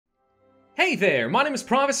Hey there, my name is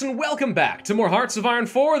Pravus and welcome back to more Hearts of Iron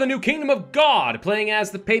 4, the New Kingdom of God, playing as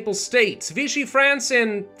the Papal State. Vichy France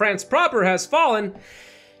and France proper has fallen.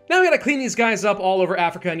 Now we gotta clean these guys up all over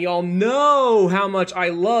Africa, and y'all know how much I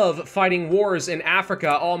love fighting wars in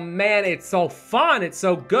Africa. Oh man, it's so fun, it's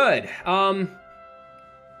so good.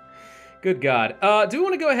 Good God. Do we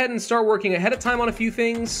want to go ahead and start working ahead of time on a few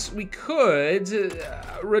things? We could.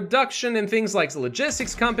 Reduction in things like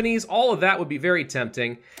logistics companies, all of that would be very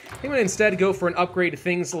tempting. I think I'm going to instead go for an upgrade to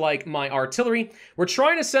things like my artillery. We're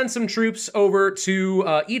trying to send some troops over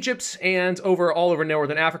to Egypt and all over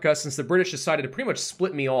Northern Africa since the British decided to pretty much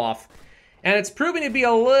split me off. And it's proving to be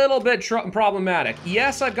a little bit problematic.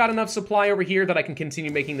 Yes, I've got enough supply over here that I can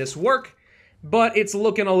continue making this work, but it's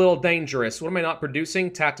looking a little dangerous. What am I not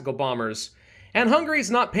producing? Tactical bombers. And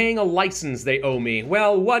Hungary's not paying a license they owe me.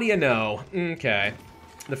 Well, what do you know? Okay.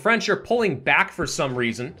 The French are pulling back for some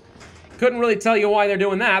reason. Couldn't really tell you why they're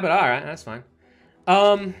doing that, but alright, that's fine.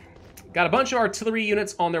 Got a bunch of artillery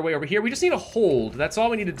units on their way over here. We just need to hold. That's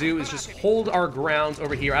all we need to do is just hold our ground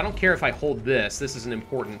over here. I don't care if I hold this. This isn't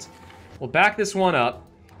important. We'll back this one up.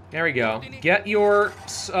 There we go. Get your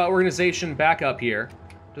organization back up here.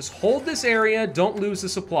 Just hold this area, don't lose the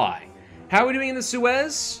supply. How are we doing in the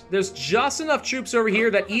Suez? There's just enough troops over here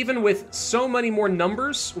that even with so many more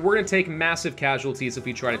numbers, we're gonna take massive casualties if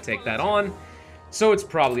we try to take that on. So it's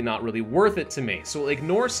probably not really worth it to me. So we'll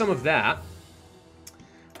ignore some of that.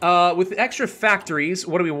 With the extra factories,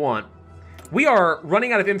 what do we want? We are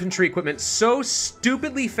running out of infantry equipment so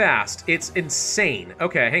stupidly fast, it's insane.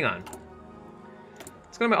 Okay, hang on.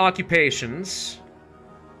 Let's go to my occupations.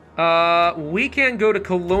 We can go to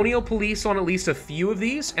colonial police on at least a few of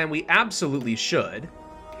these, and we absolutely should.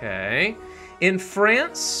 Okay. In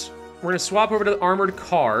France, we're going to swap over to the armored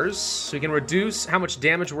cars, so we can reduce how much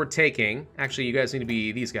damage we're taking. Actually, you guys need to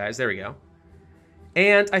be these guys. There we go.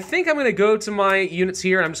 And I think I'm going to go to my units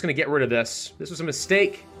here, and I'm just going to get rid of this. This was a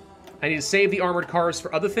mistake. I need to save the armored cars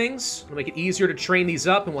for other things. It'll make it easier to train these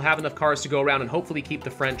up, and we'll have enough cars to go around and hopefully keep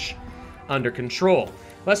the French under control.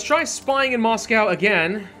 Let's try spying in Moscow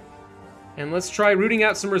again. And let's try rooting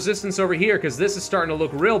out some resistance over here, because this is starting to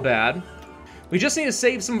look real bad. We just need to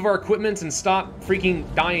save some of our equipment and stop freaking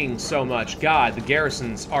dying so much. God, the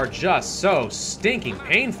garrisons are just so stinking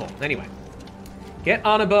painful. Anyway, get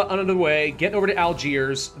Annaba out of the way, get over to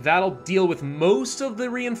Algiers. That'll deal with most of the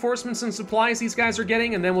reinforcements and supplies these guys are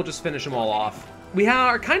getting, and then we'll just finish them all off. We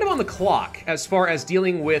are kind of on the clock as far as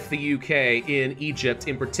dealing with the UK in Egypt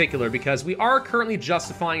in particular, because we are currently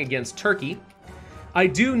justifying against Turkey. I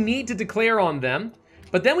do need to declare on them,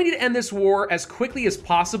 but then we need to end this war as quickly as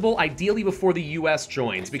possible, ideally before the US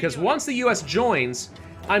joins, because once the US joins,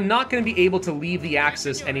 I'm not going to be able to leave the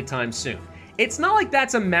Axis anytime soon. It's not like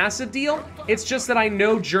that's a massive deal, it's just that I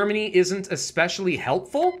know Germany isn't especially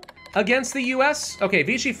helpful against the US. Okay,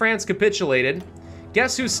 Vichy France capitulated.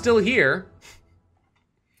 Guess who's still here?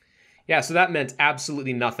 Yeah, so that meant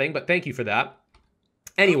absolutely nothing, but thank you for that.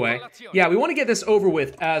 Anyway, yeah, we want to get this over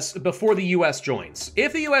with as before the US joins.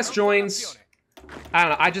 If the US joins, I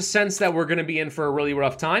don't know, I just sense that we're going to be in for a really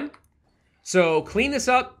rough time. So clean this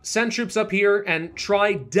up, send troops up here, and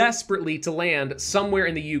try desperately to land somewhere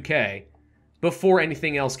in the UK before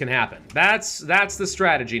anything else can happen. That's the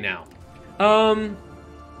strategy now.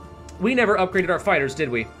 We never upgraded our fighters, did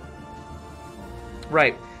we?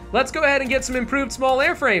 Right. Let's go ahead and get some improved small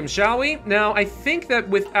airframes, shall we? Now, I think that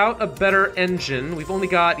without a better engine, we've only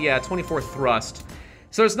got, yeah, 24 thrust.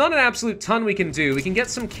 So there's not an absolute ton we can do. We can get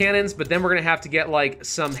some cannons, but then we're going to have to get, like,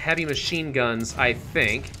 some heavy machine guns, I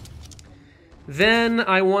think. Then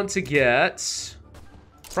I want to get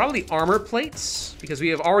probably armor plates, because we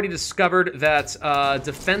have already discovered that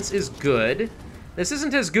defense is good. This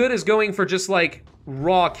isn't as good as going for just, like,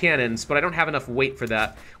 raw cannons, but I don't have enough weight for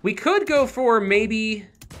that. We could go for maybe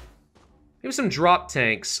some drop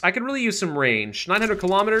tanks. I could really use some range. 900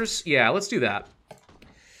 kilometers? Yeah, let's do that.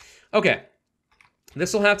 Okay.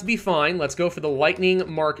 This will have to be fine. Let's go for the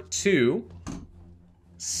Lightning Mark II.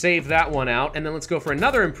 Save that one out. And then let's go for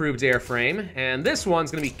another improved airframe. And this one's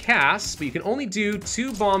going to be cast, but you can only do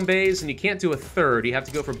 2 bomb bays, and you can't do a third. You have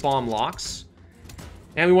to go for bomb locks.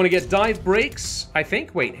 And we want to get dive brakes, I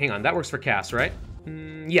think. Wait, hang on. That works for cast, right?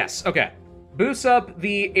 Yes, okay. Boosts up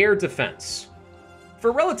the air defense.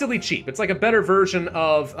 For relatively cheap. It's like a better version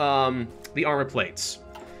of the armor plates.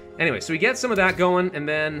 Anyway, so we get some of that going, and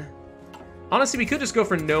then honestly, we could just go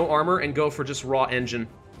for no armor and go for just raw engine.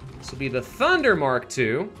 This will be the Thunder Mark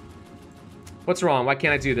II. What's wrong? Why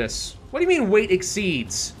can't I do this? What do you mean weight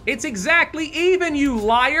exceeds? It's exactly even, you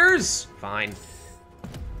liars! Fine.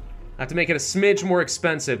 I have to make it a smidge more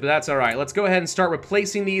expensive, but that's all right. Let's go ahead and start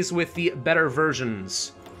replacing these with the better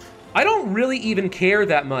versions. I don't really even care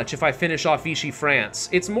that much if I finish off Vichy France.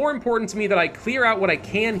 It's more important to me that I clear out what I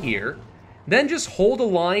can here, then just hold a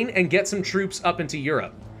line and get some troops up into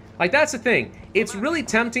Europe. Like, that's the thing. It's really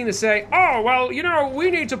tempting to say, oh, well, you know,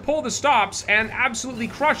 we need to pull the stops and absolutely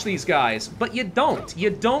crush these guys. But you don't. You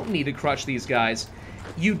don't need to crush these guys.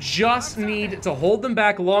 You just need to hold them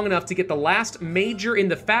back long enough to get the last major in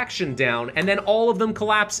the faction down, and then all of them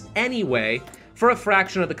collapse anyway for a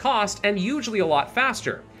fraction of the cost, and usually a lot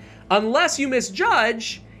faster. Unless you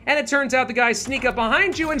misjudge, and it turns out the guys sneak up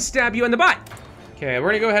behind you and stab you in the butt. Okay, we're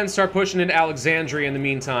gonna go ahead and start pushing into Alexandria in the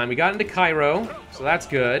meantime. We got into Cairo, so that's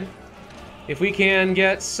good. If we can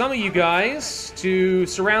get some of you guys to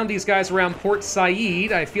surround these guys around Port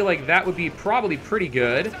Said, I feel like that would be probably pretty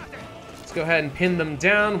good. Let's go ahead and pin them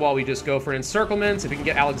down while we just go for encirclement. If we can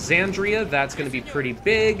get Alexandria, that's gonna be pretty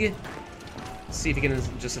big. Let's see if we can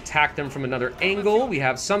just attack them from another angle. We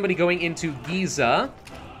have somebody going into Giza.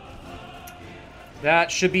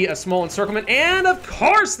 That should be a small encirclement. And of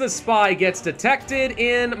course the spy gets detected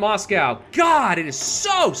in Moscow. God, it is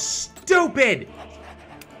so stupid.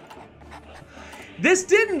 This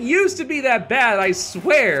didn't used to be that bad, I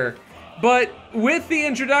swear. But with the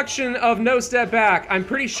introduction of No Step Back, I'm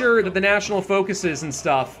pretty sure that the national focuses and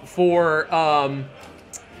stuff for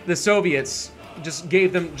the Soviets just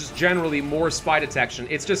gave them just generally more spy detection.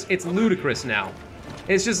 It's ludicrous now.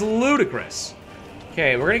 It's just ludicrous.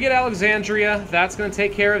 Okay, we're gonna get Alexandria. That's gonna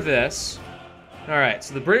take care of this. All right,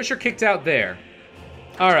 so the British are kicked out there.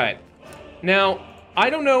 All right, now, I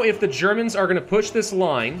don't know if the Germans are gonna push this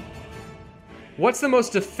line. What's the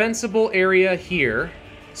most defensible area here?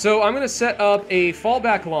 So I'm gonna set up a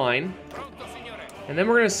fallback line, and then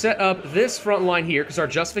we're gonna set up this front line here, because our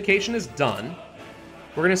justification is done.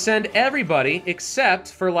 We're gonna send everybody,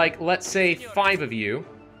 except for, like, let's say 5 of you,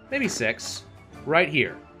 maybe 6, right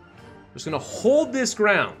here. We're just gonna hold this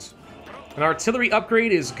ground. An artillery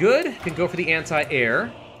upgrade is good. Can go for the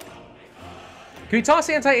anti-air. Can we toss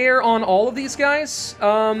anti-air on all of these guys?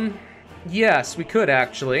 Yes, we could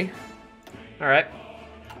actually. All right.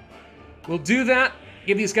 We'll do that.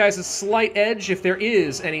 Give these guys a slight edge if there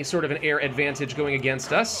is any sort of an air advantage going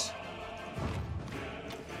against us.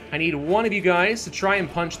 I need one of you guys to try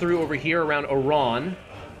and punch through over here around Iran.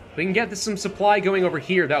 If we can get some supply going over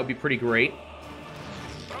here, that would be pretty great.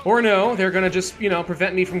 Or no, they're gonna just, you know,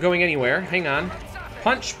 prevent me from going anywhere. Hang on.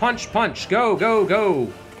 Punch, punch, punch. Go, go,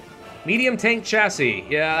 go. Medium tank chassis.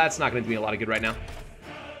 Yeah, that's not gonna do me a lot of good right now.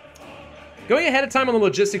 Going ahead of time on the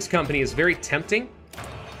logistics company is very tempting.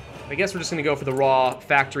 I guess we're just gonna go for the raw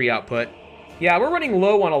factory output. Yeah, we're running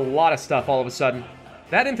low on a lot of stuff all of a sudden.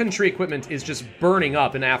 That infantry equipment is just burning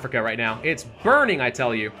up in Africa right now. It's burning, I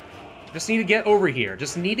tell you. Just need to get over here.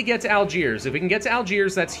 Just need to get to Algiers. If we can get to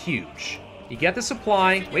Algiers, that's huge. You get the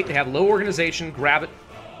supply. Wait, they have low organization. Grab it.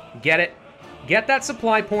 Get it. Get that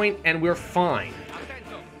supply point, and we're fine.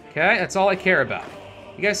 Okay, that's all I care about.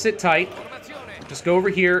 You guys sit tight. Just go over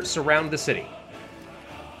here, surround the city.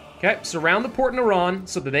 Okay, surround the port in Iran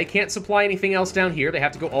so that they can't supply anything else down here. They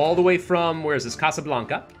have to go all the way from, where is this,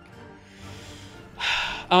 Casablanca.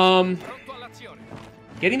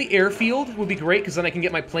 Getting the airfield would be great, because then I can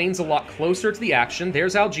get my planes a lot closer to the action.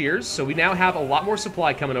 There's Algiers, so we now have a lot more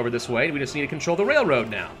supply coming over this way. We just need to control the railroad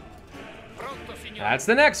now. That's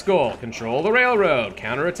the next goal. Control the railroad.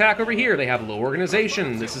 Counterattack over here. They have low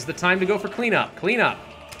organization. This is the time to go for cleanup. Cleanup.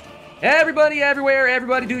 Everybody, everywhere,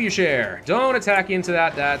 everybody do your share. Don't attack into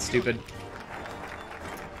that. That's stupid.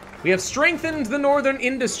 We have strengthened the northern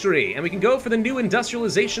industry, and we can go for the new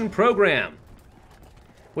industrialization program,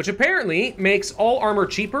 which apparently makes all armor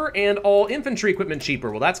cheaper and all infantry equipment cheaper.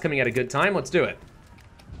 Well, that's coming at a good time. Let's do it.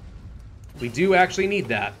 We do actually need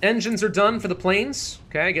that. Engines are done for the planes.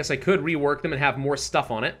 Okay, I guess I could rework them and have more stuff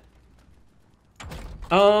on it.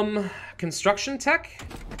 Construction tech?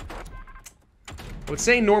 I would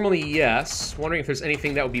say normally yes. Wondering if there's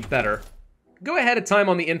anything that would be better. Go ahead of time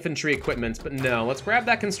on the infantry equipment, but no. Let's grab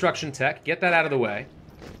that construction tech, get that out of the way.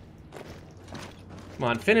 Come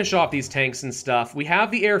on, finish off these tanks and stuff. We have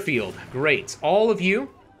the airfield. Great. All of you,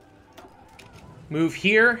 move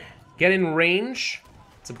here. Get in range.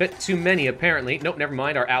 It's a bit too many, apparently. Nope, never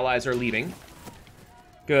mind. Our allies are leaving.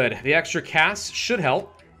 Good. The extra CAS should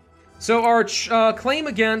help. So our claim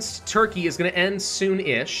against Turkey is going to end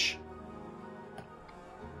soon-ish.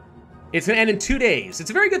 It's going to end in 2 days. It's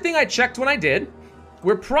a very good thing I checked when I did.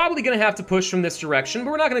 We're probably going to have to push from this direction,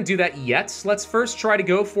 but we're not going to do that yet. Let's first try to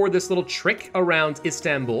go for this little trick around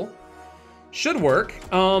Istanbul. Should work.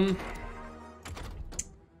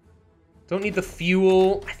 Don't need the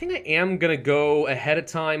fuel. I think I am going to go ahead of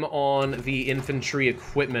time on the infantry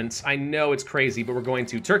equipment. I know it's crazy, but we're going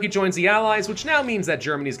to. Turkey joins the Allies, which now means that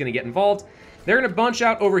Germany is going to get involved. They're going to bunch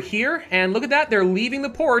out over here, and look at that. They're leaving the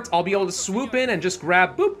port. I'll be able to swoop in and just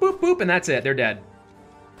grab boop, boop, boop, and that's it. They're dead.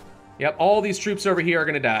 Yep, all these troops over here are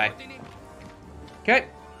going to die. Okay,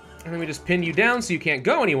 and let me just pin you down so you can't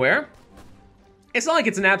go anywhere. It's not like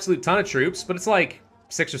it's an absolute ton of troops, but it's like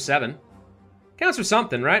 6 or 7. Counts for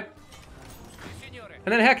something, right?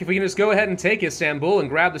 And then, heck, if we can just go ahead and take Istanbul and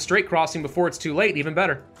grab the Strait crossing before it's too late, even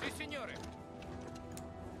better.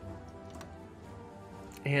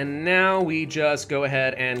 And now we just go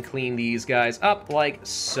ahead and clean these guys up like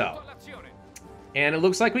so. And it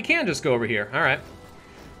looks like we can just go over here. All right.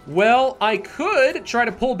 Well, I could try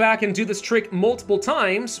to pull back and do this trick multiple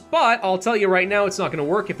times, but I'll tell you right now it's not going to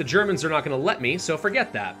work if the Germans are not going to let me, so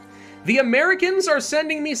forget that. The Americans are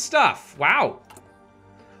sending me stuff. Wow.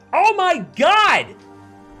 Oh my god!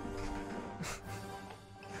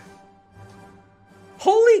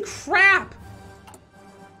 Holy crap!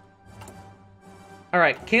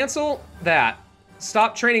 Alright, cancel that.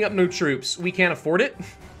 Stop training up new troops. We can't afford it.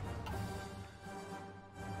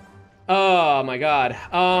 Oh my god.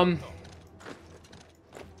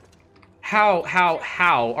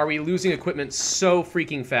 How are we losing equipment so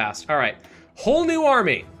freaking fast? Alright, whole new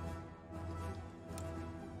army.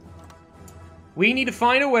 We need to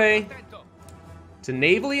find a way to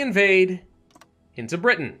navally invade into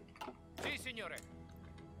Britain.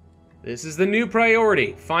 This is the new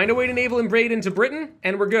priority. Find a way to naval invade into Britain,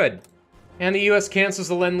 and we're good. And the US cancels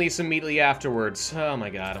the Lend-Lease immediately afterwards. Oh my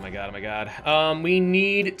god, oh my god, oh my god. We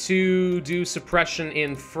need to do suppression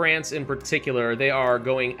in France in particular. They are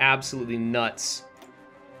going absolutely nuts.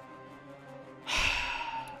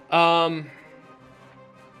 Yeah,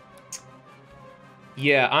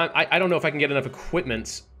 I don't know if I can get enough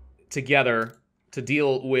equipment together to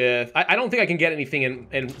deal with... I don't think I can get anything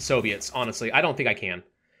in Soviets, honestly. I don't think I can.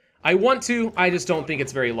 I want to, I just don't think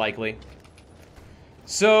it's very likely.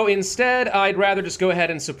 So instead, I'd rather just go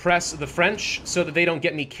ahead and suppress the French so that they don't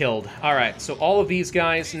get me killed. Alright, so all of these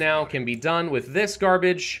guys now can be done with this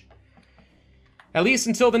garbage. At least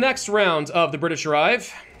until the next round of the British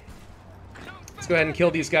arrive. Let's go ahead and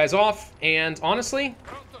kill these guys off, and honestly,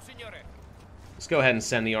 let's go ahead and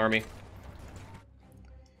send the army.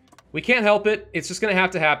 We can't help it, it's just gonna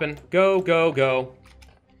have to happen. Go, go, go.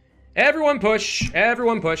 Everyone push,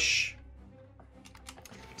 everyone push.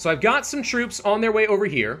 So I've got some troops on their way over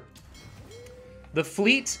here. The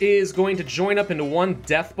fleet is going to join up into one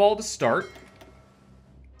death ball to start.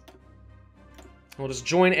 We'll just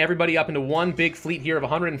join everybody up into one big fleet here of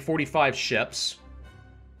 145 ships.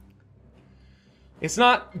 It's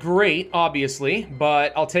not great, obviously,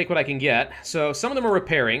 but I'll take what I can get. So some of them are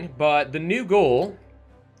repairing, but the new goal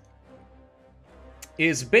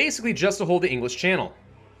is basically just to hold the English Channel.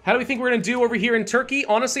 How do we think we're going to do over here in Turkey?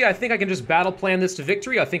 Honestly, I think I can just battle plan this to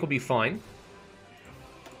victory. I think we'll be fine.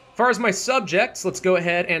 As far as my subjects, let's go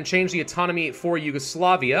ahead and change the autonomy for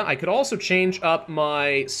Yugoslavia. I could also change up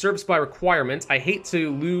my service by requirement. I hate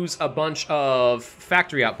to lose a bunch of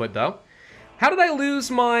factory output, though. How did I lose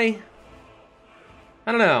my...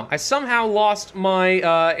 I don't know. I somehow lost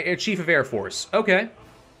my Chief of Air Force. Okay.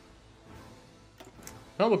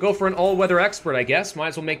 Well, we'll go for an all-weather expert, I guess. Might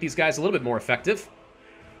as well make these guys a little bit more effective.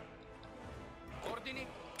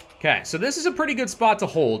 Okay, so this is a pretty good spot to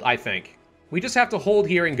hold, I think. We just have to hold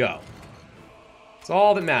here and go. That's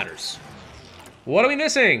all that matters. What are we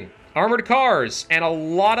missing? Armored cars, and a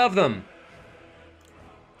lot of them.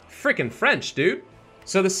 Frickin' French, dude.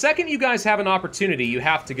 So the second you guys have an opportunity, you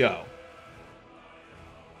have to go.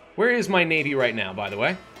 Where is my navy right now, by the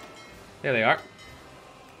way? There they are.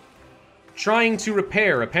 Trying to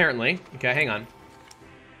repair, apparently. Okay, hang on.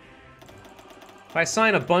 If I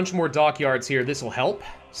assign a bunch more dockyards here, this will help.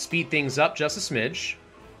 Speed things up just a smidge.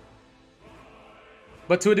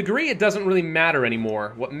 But to a degree, it doesn't really matter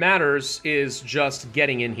anymore. What matters is just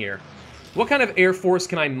getting in here. What kind of air force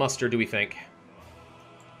can I muster, do we think?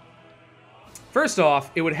 First off,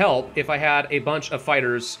 it would help if I had a bunch of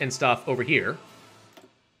fighters and stuff over here.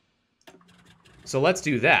 So let's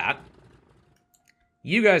do that.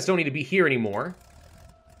 You guys don't need to be here anymore.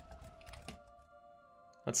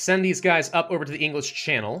 Let's send these guys up over to the English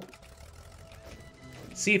Channel.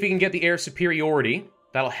 See if we can get the air superiority.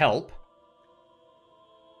 That'll help.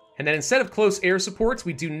 And then instead of close air supports,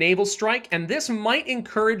 we do naval strike. And this might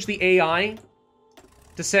encourage the AI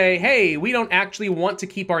to say, hey, we don't actually want to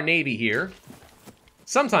keep our navy here.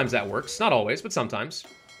 Sometimes that works. Not always, but sometimes.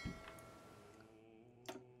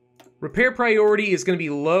 Repair priority is going to be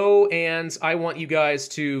low, and I want you guys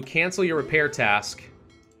to cancel your repair task.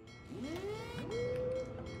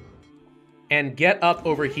 and get up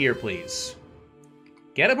over here, please.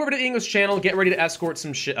 Get up over to the English Channel, get ready to escort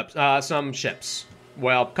some ships.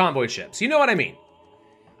 Well, convoy ships. You know what I mean.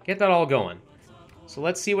 Get that all going. So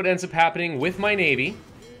let's see what ends up happening with my navy.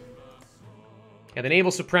 Yeah, the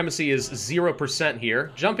naval supremacy is 0%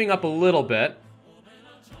 here. Jumping up a little bit.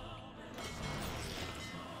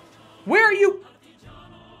 Where are you?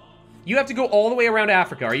 You have to go all the way around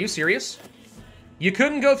Africa. Are you serious? You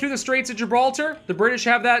couldn't go through the Straits of Gibraltar? The British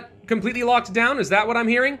have that completely locked down? Is that what I'm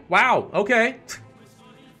hearing? Wow, okay.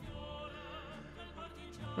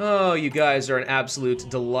 Oh, you guys are an absolute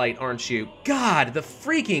delight, aren't you? God, the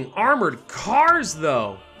freaking armored cars,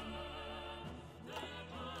 though.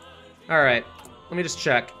 All right, let me just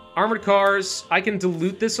check. Armored cars, I can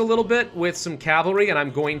dilute this a little bit with some cavalry, and I'm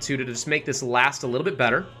going to just make this last a little bit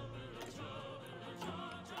better.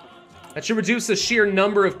 That should reduce the sheer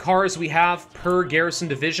number of cars we have per garrison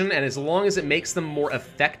division, and as long as it makes them more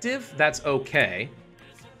effective, that's okay.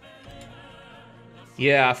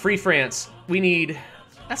 Yeah, Free France. We need...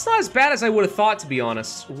 That's not as bad as I would have thought, to be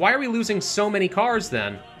honest. Why are we losing so many cars,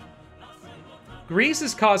 then? Greece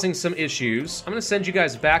is causing some issues. I'm going to send you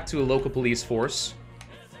guys back to a local police force.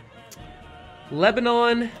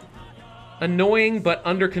 Lebanon, annoying but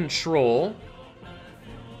under control.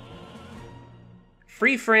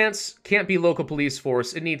 Free France can't be local police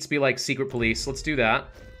force. It needs to be like secret police. Let's do that.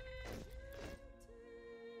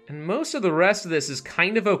 And most of the rest of this is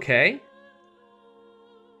kind of okay.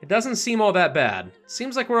 It doesn't seem all that bad.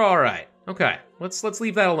 Seems like we're all right. Okay, let's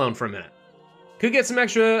leave that alone for a minute. Could get some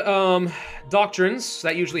extra doctrines.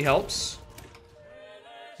 That usually helps.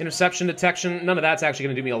 Interception detection. None of that's actually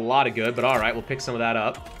going to do me a lot of good, but all right, we'll pick some of that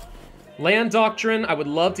up. Land doctrine, I would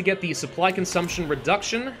love to get the supply consumption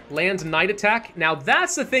reduction. Land night attack. Now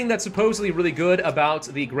that's the thing that's supposedly really good about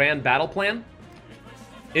the grand battle plan,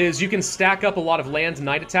 is you can stack up a lot of land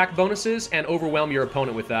night attack bonuses and overwhelm your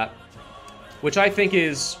opponent with that. Which I think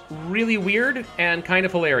is really weird and kind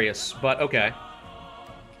of hilarious, but okay.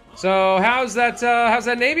 So how's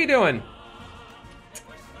that Navy doing?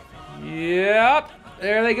 Yep,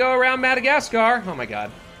 there they go around Madagascar. Oh my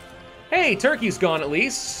god. Hey, Turkey's gone at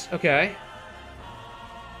least. Okay.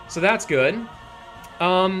 So that's good.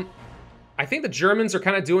 I think the Germans are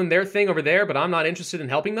kind of doing their thing over there, but I'm not interested in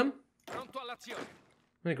helping them. I'm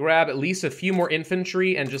gonna grab at least a few more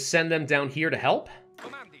infantry and just send them down here to help.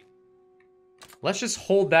 Let's just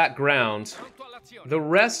hold that ground. The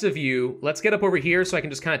rest of you, let's get up over here so I can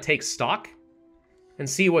just kind of take stock and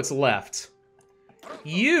see what's left.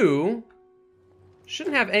 You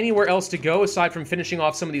shouldn't have anywhere else to go aside from finishing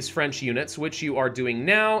off some of these French units, which you are doing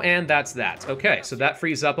now, and that's that. Okay, so that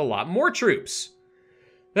frees up a lot more troops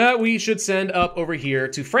that we should send up over here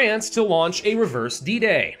to France to launch a reverse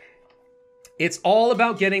D-Day. It's all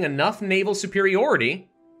about getting enough naval superiority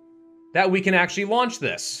that we can actually launch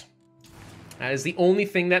this. That is the only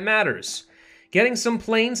thing that matters. Getting some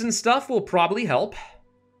planes and stuff will probably help.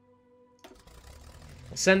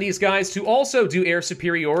 We'll send these guys to also do air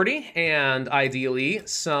superiority, and ideally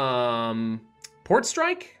some port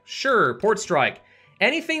strike? Sure, port strike.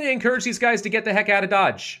 Anything to encourage these guys to get the heck out of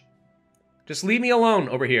Dodge. Just leave me alone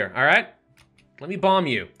over here, all right? Let me bomb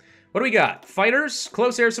you. What do we got? Fighters,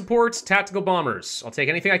 close air supports, tactical bombers. I'll take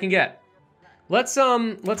anything I can get. Let's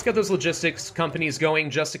get those logistics companies going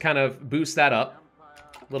just to kind of boost that up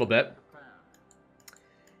a little bit.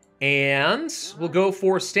 And we'll go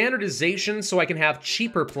for standardization so I can have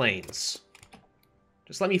cheaper planes.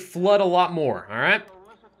 Just let me flood a lot more, all right?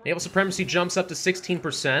 Naval supremacy jumps up to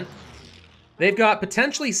 16%. They've got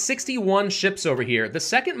potentially 61 ships over here. The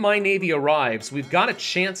second my navy arrives, we've got a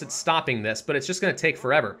chance at stopping this, but it's just going to take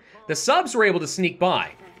forever. The subs were able to sneak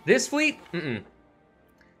by. This fleet,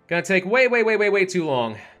 Gonna take way too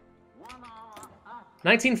long.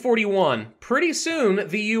 1941. Pretty soon,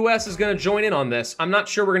 the US is gonna join in on this. I'm not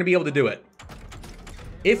sure we're gonna be able to do it.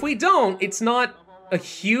 If we don't, it's not a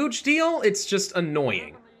huge deal, it's just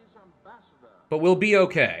annoying. But we'll be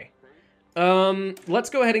okay. Let's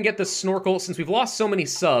go ahead and get the snorkel, since we've lost so many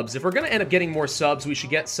subs. If we're gonna end up getting more subs, we should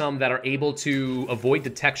get some that are able to avoid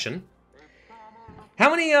detection.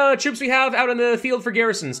 How many troops we have out in the field for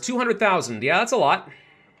garrisons? 200,000. Yeah, that's a lot.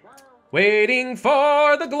 Waiting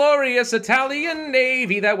for the glorious Italian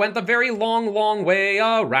Navy that went the very long way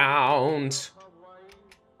around.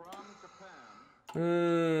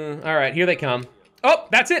 Alright, here they come. Oh,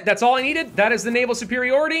 that's it. That's all I needed. That is the naval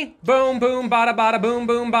superiority. Boom, boom, bada, bada, boom,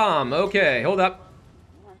 boom, bomb. Okay, hold up.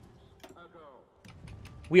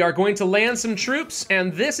 We are going to land some troops,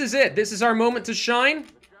 and this is it. This is our moment to shine.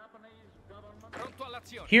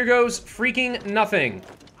 Here goes freaking nothing.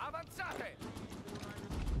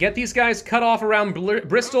 Get these guys cut off around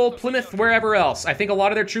Bristol, Plymouth, wherever else. I think a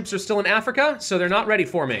lot of their troops are still in Africa, so they're not ready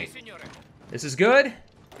for me. This is good.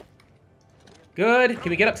 Good. Can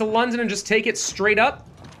we get up to London and just take it straight up?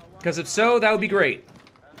 Because if so, that would be great.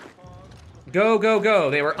 Go, go, go.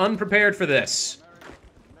 They were unprepared for this.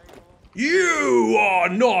 You are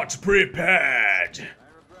not prepared.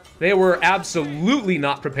 They were absolutely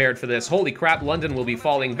not prepared for this. Holy crap, London will be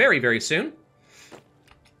falling very, very soon.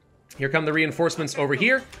 Here come the reinforcements over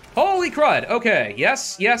here. Holy crud. Okay,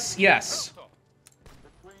 yes, yes, yes.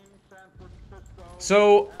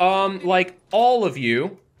 So, like, all of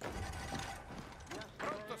you,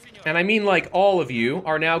 and I mean like all of you,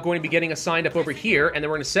 are now going to be getting assigned up over here, and then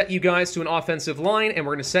we're going to set you guys to an offensive line, and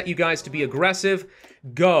we're going to set you guys to be aggressive.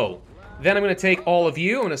 Go. Then I'm going to take all of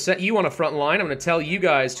you, I'm going to set you on a front line, I'm going to tell you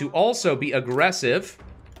guys to also be aggressive.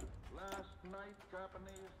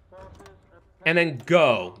 And then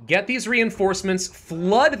go. Get these reinforcements,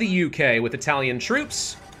 flood the UK with Italian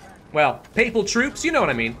troops. Well, papal troops, you know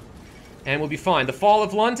what I mean. And we'll be fine. The fall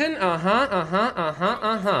of London,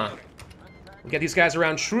 We'll get these guys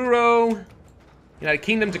around Truro. United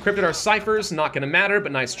Kingdom decrypted our ciphers, not gonna matter,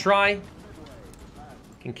 but nice try.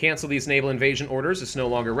 Can cancel these naval invasion orders, it's no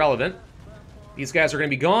longer relevant. These guys are gonna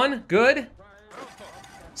be gone, good.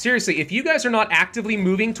 Seriously, if you guys are not actively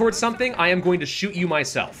moving towards something, I am going to shoot you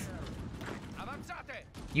myself.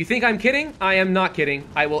 You think I'm kidding? I am not kidding.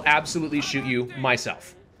 I will absolutely shoot you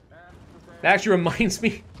myself. That actually reminds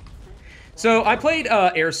me. So I played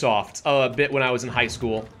Airsoft a bit when I was in high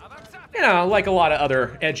school. You know, like a lot of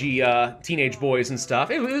other edgy teenage boys and stuff.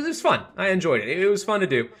 It was fun. I enjoyed it. It was fun to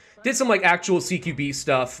do. Did some like actual CQB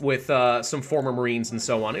stuff with some former Marines and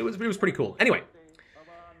so on. It was pretty cool. Anyway,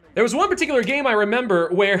 there was one particular game I remember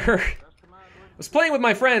where I was playing with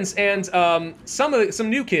my friends and some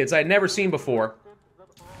new kids I had never seen before.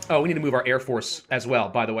 Oh, we need to move our Air Force as well,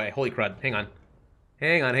 by the way. Holy crud. Hang on.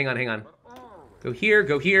 Hang on, hang on, hang on. Go here,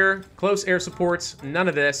 go here. Close air supports. None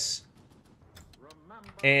of this.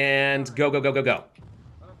 And go, go, go, go, go.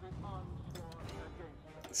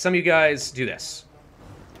 Some of you guys do this.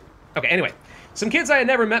 Okay, anyway. Some kids I had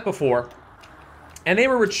never met before. And they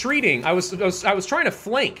were retreating. I was trying to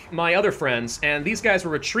flank my other friends, and these guys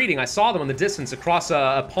were retreating. I saw them in the distance across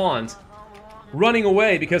a pond, running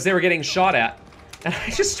away because they were getting shot at. And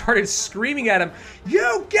I just started screaming at him,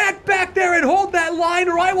 "You get back there and hold that line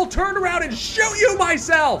or I will turn around and shoot you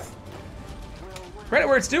myself!" Credit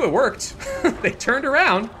where it's due, it worked. They turned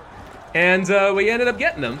around, and we ended up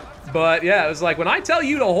getting them. But yeah, it was like, when I tell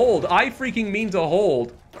you to hold, I freaking mean to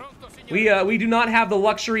hold. We do not have the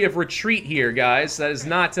luxury of retreat here, guys. That is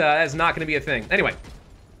not going to be a thing. Anyway.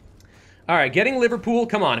 Alright, getting Liverpool,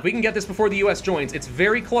 come on. If we can get this before the US joins, it's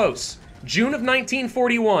very close. June of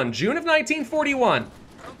 1941. June of 1941.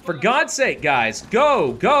 For God's sake, guys.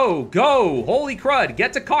 Go, go, go. Holy crud.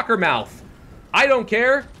 Get to Cockermouth. I don't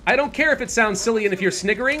care. I don't care if it sounds silly and if you're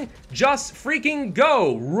sniggering. Just freaking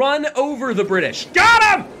go. Run over the British. Got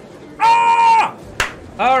him! Ah!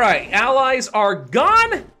 All right. Allies are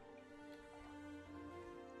gone.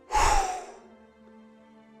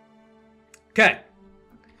 Okay.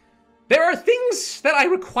 There are things that I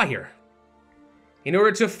require in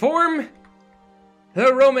order to form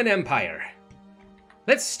the Roman Empire.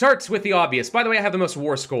 Let's start with the obvious. By the way, I have the most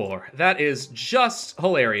war score. That is just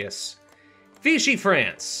hilarious. Vichy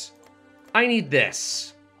France. I need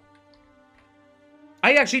this.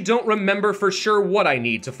 I actually don't remember for sure what I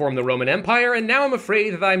need to form the Roman Empire, and now I'm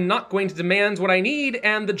afraid that I'm not going to demand what I need,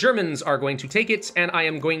 and the Germans are going to take it, and I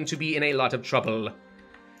am going to be in a lot of trouble.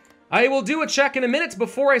 I will do a check in a minute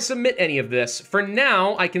before I submit any of this. For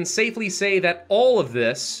now, I can safely say that all of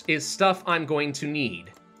this is stuff I'm going to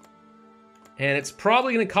need. And it's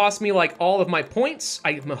probably going to cost me like all of my points.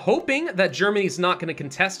 I'm hoping that Germany's not going to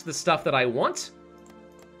contest the stuff that I want.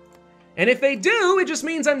 And if they do, it just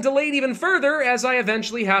means I'm delayed even further, as I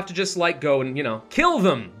eventually have to just like go and, you know, kill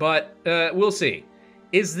them. But we'll see.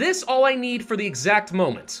 Is this all I need for the exact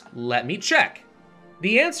moment? Let me check.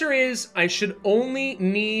 The answer is, I should only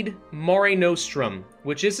need Mare Nostrum,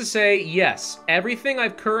 which is to say, yes, everything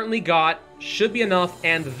I've currently got should be enough,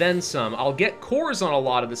 and then some. I'll get cores on a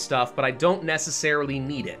lot of the stuff, but I don't necessarily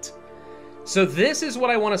need it. So this is what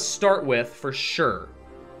I want to start with for sure.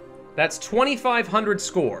 That's 2,500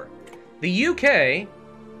 score. The UK,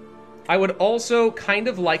 I would also kind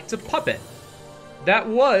of like to puppet. That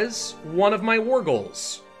was one of my war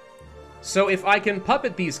goals. So if I can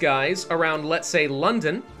puppet these guys around, let's say,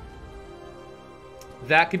 London,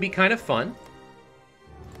 that could be kind of fun.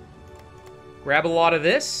 Grab a lot of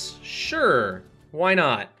this? Sure. Why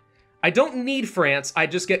not? I don't need France. I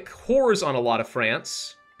just get cores on a lot of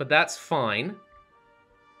France, but that's fine.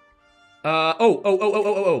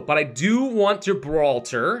 But I do want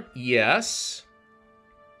Gibraltar. Yes.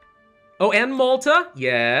 Oh, and Malta?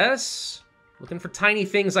 Yes. Looking for tiny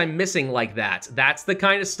things I'm missing like that. That's the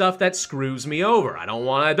kind of stuff that screws me over. I don't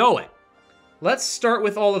want to do it. Let's start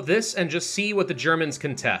with all of this and just see what the Germans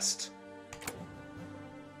contest.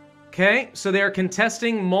 Okay, so they're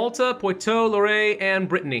contesting Malta, Poitou-Loire, and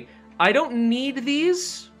Brittany. I don't need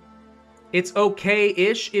these. It's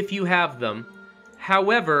okay-ish if you have them.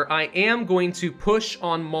 However, I am going to push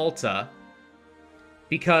on Malta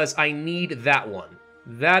because I need that one.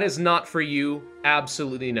 That is not for you.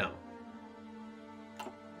 Absolutely no.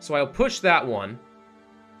 So I'll push that one.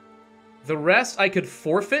 The rest I could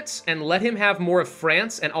forfeit and let him have more of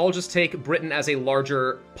France, and I'll just take Britain as a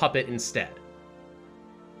larger puppet instead.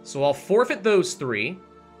 So I'll forfeit those 3.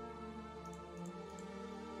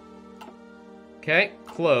 Okay,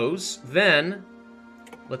 close. Then,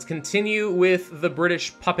 let's continue with the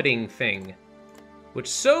British puppeting thing, which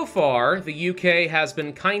so far the UK has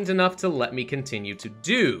been kind enough to let me continue to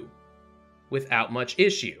do without much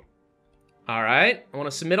issue. All right, I want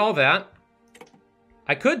to submit all that.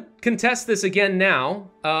 I could contest this again now,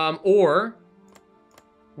 or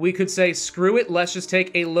we could say, screw it, let's just take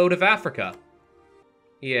a load of Africa.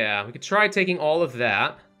 Yeah, we could try taking all of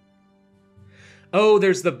that. Oh,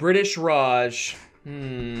 there's the British Raj.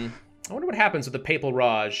 I wonder what happens with the Papal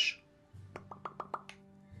Raj.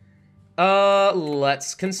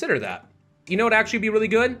 Let's consider that. You know what would actually be really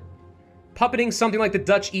good? Puppeting something like the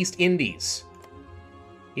Dutch East Indies.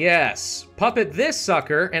 Yes, puppet this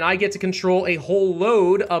sucker, and I get to control a whole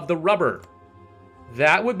load of the rubber.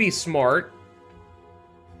 That would be smart.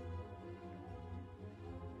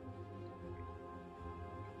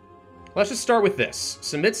 Let's just start with this.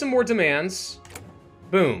 Submit some more demands.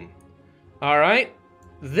 Boom. All right.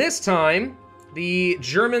 This time, the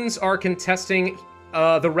Germans are contesting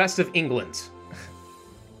the rest of England.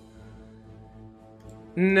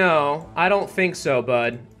 No, I don't think so,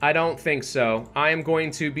 bud. I don't think so. I am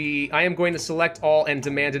going to select all and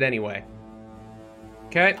demand it anyway.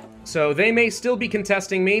 Okay, so they may still be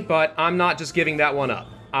contesting me, but I'm not just giving that one up.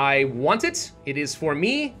 I want it. It is for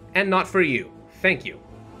me and not for you. Thank you.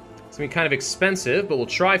 It's gonna be kind of expensive, but we'll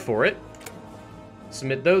try for it.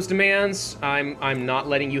 Submit those demands. I'm not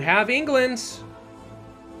letting you have England.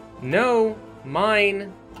 No,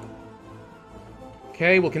 mine.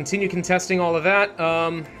 Okay, we'll continue contesting all of that.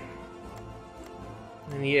 And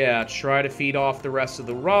yeah, try to feed off the rest of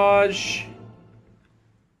the Raj.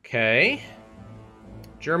 Okay.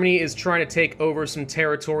 Germany is trying to take over some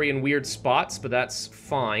territory in weird spots, but that's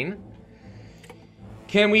fine.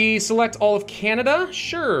 Can we select all of Canada?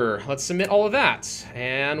 Sure, let's submit all of that.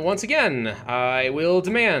 And once again, I will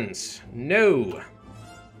demand no.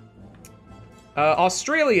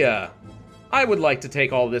 Australia, I would like to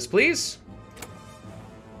take all of this, please.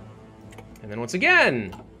 And then once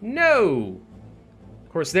again, no.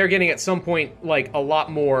 Of course, they're getting at some point, like, a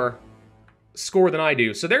lot more score than I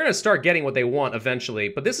do, so they're gonna start getting what they want eventually,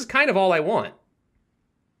 but this is kind of all I want.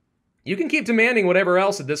 You can keep demanding whatever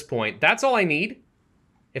else at this point. That's all I need.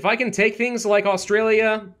 If I can take things like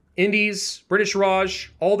Australia, Indies, British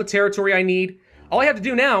Raj, all the territory I need, all I have to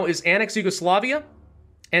do now is annex Yugoslavia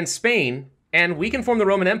and Spain, and we can form the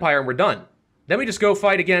Roman Empire and we're done. Then we just go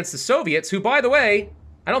fight against the Soviets, who, by the way,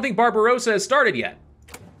 I don't think Barbarossa has started yet.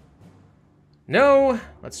 No,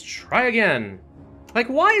 let's try again. Like,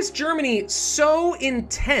 why is Germany so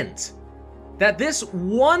intent that this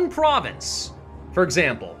one province, for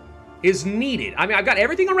example, is needed? I mean, I've got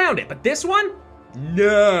everything around it, but this one?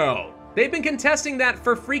 No. They've been contesting that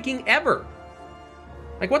for freaking ever.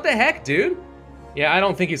 Like, what the heck, dude? Yeah, I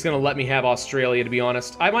don't think he's gonna let me have Australia, to be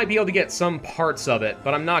honest. I might be able to get some parts of it,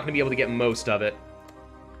 but I'm not gonna be able to get most of it.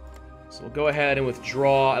 So we'll go ahead and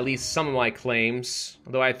withdraw at least some of my claims.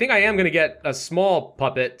 Although I think I am gonna get a small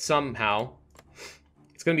puppet somehow.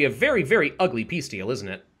 It's gonna be a very, very ugly peace deal, isn't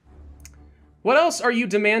it? What else are you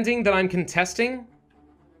demanding that I'm contesting?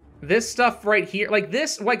 This stuff right here, like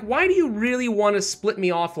this, like, why do you really want to split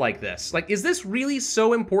me off like this? Like, is this really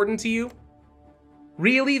so important to you?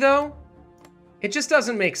 Really, though? It just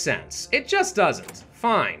doesn't make sense. It just doesn't.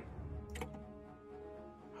 Fine.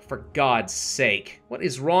 For God's sake. What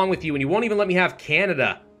is wrong with you when you won't even let me have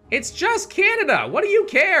Canada? It's just Canada! What do you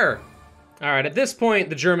care? Alright, at this point,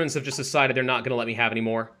 the Germans have just decided they're not gonna let me have any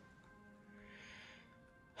more.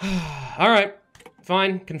 Alright,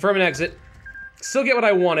 fine. Confirm and exit. Still get what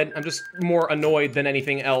I wanted, I'm just more annoyed than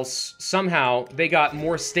anything else. Somehow, they got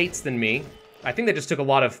more states than me. I think they just took a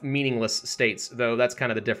lot of meaningless states, though that's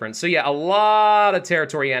kind of the difference. So yeah, a lot of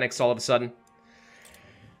territory annexed all of a sudden.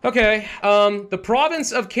 Okay, the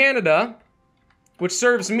province of Canada. which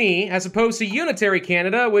serves me, as opposed to unitary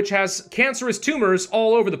Canada, which has cancerous tumors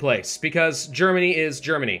all over the place, because Germany is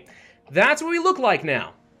Germany. That's what we look like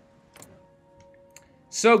now.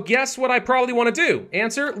 So guess what I probably want to do?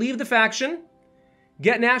 Answer, leave the faction,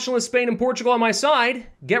 get nationalist Spain and Portugal on my side,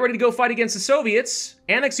 get ready to go fight against the Soviets,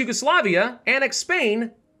 annex Yugoslavia, annex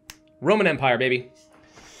Spain, Roman Empire, baby.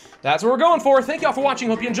 That's what we're going for. Thank y'all for watching.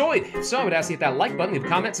 Hope you enjoyed. If so, I would ask you to hit that like button, leave a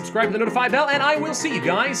comment, subscribe to the notify bell, and I will see you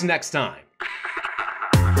guys next time.